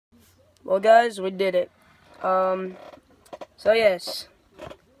Well, guys, we did it. So yes,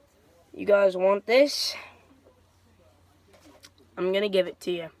 you guys want this? I'm gonna give it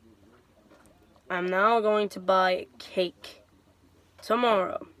to you. I'm now going to buy cake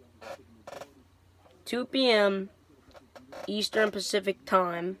tomorrow, 2 p.m. Eastern Pacific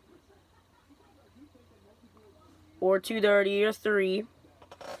Time, or 2:30 or 3.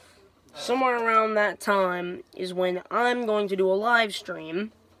 Somewhere around that time is when I'm going to do a live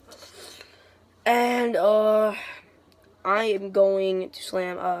stream, and I am going to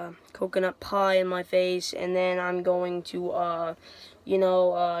slam coconut pie in my face, and then I'm going to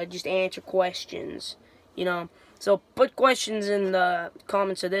just answer questions, So put questions in the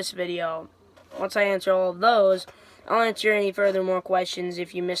comments of this video. Once I answer all of those, I'll answer any more questions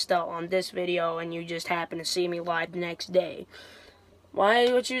if you missed out on this video and you just happen to see me live the next day.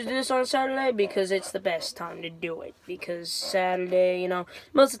 Why would you do this on Saturday? Because it's the best time to do it. Because Saturday,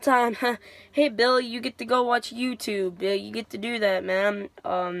 most of the time, hey Billy, you get to go watch YouTube. You get to do that, man.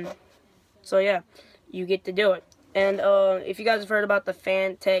 So yeah, you get to do it. And if you guys have heard about the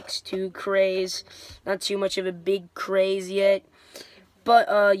Fantex 2 craze, not too much of a big craze yet.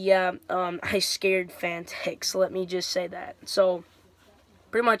 But yeah, I scared Fantex. Let me just say that. So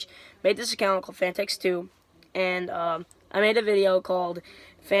pretty much made this account called Fantex 2, and I made a video called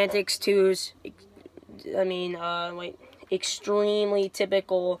Fantex 2's, extremely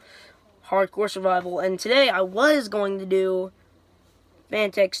typical hardcore survival. And today I was going to do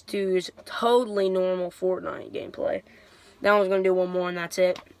Fantex 2's totally normal Fortnite gameplay. Then I was going to do one more and that's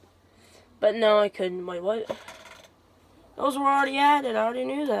it. But no, I couldn't. Wait, what? Those were already added. I already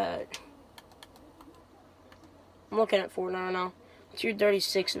knew that. I'm looking at Fortnite now. Tier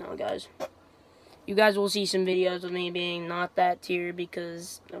 36 now, guys. You guys will see some videos of me being not that tier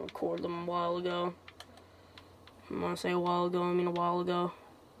because I recorded them a while ago. When I say a while ago, I mean a while ago.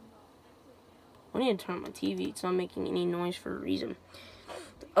 I need to turn on my TV. It's not making any noise for a reason.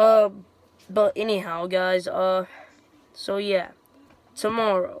 But anyhow, guys, so yeah.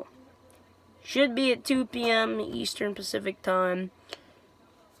 Tomorrow should be at 2 p.m. Eastern Pacific Time.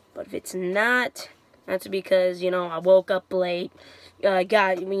 But if it's not, that's because, I woke up late. I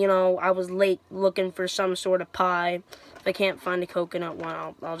was late looking for some sort of pie. If I can't find a coconut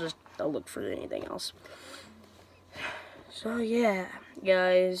one, I'll look for anything else. So yeah,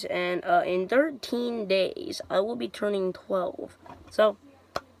 guys, and in 13 days, I will be turning 12. So,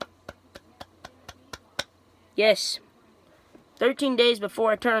 yes, 13 days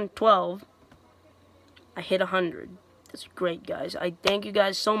before I turn 12, I hit 100. That's great, guys. I thank you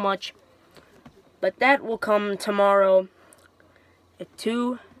guys so much. But that will come tomorrow at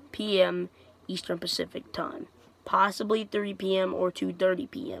 2 p.m. Eastern Pacific Time. Possibly 3 p.m. or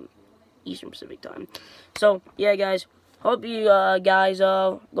 2:30 p.m. Eastern Pacific Time. So, yeah, guys. Hope you guys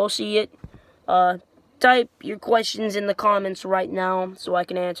go see it. Type your questions in the comments right now so I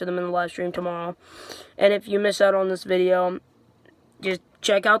can answer them in the live stream tomorrow. And if you miss out on this video, just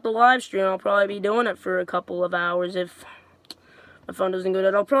check out the live stream. I'll probably be doing it for a couple of hours if my phone doesn't go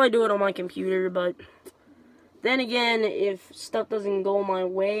dead. I'll probably do it on my computer, but then again, if stuff doesn't go my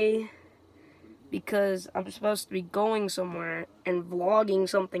way, because I'm supposed to be going somewhere and vlogging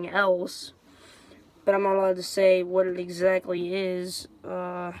something else, but I'm not allowed to say what it exactly is,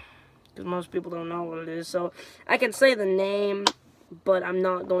 because most people don't know what it is. So I can say the name, but I'm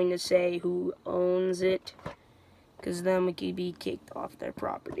not going to say who owns it, because then we could be kicked off their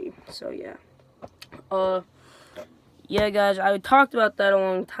property. So yeah. Yeah, guys, I talked about that a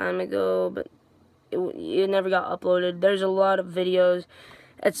long time ago, but it never got uploaded. There's a lot of videos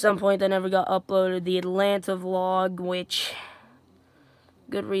at some point that never got uploaded. The Atlanta vlog, which,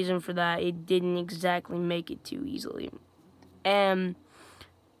 good reason for that, it didn't exactly make it too easily. And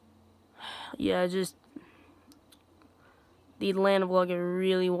yeah, just the Atlanta vlog, I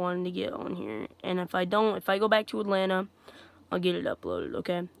really wanted to get on here. And if I go back to Atlanta, I'll get it uploaded,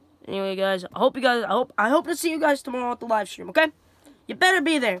 okay? Anyway, guys, I hope to see you guys tomorrow at the live stream, okay? You better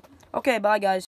be there. Okay, bye, guys.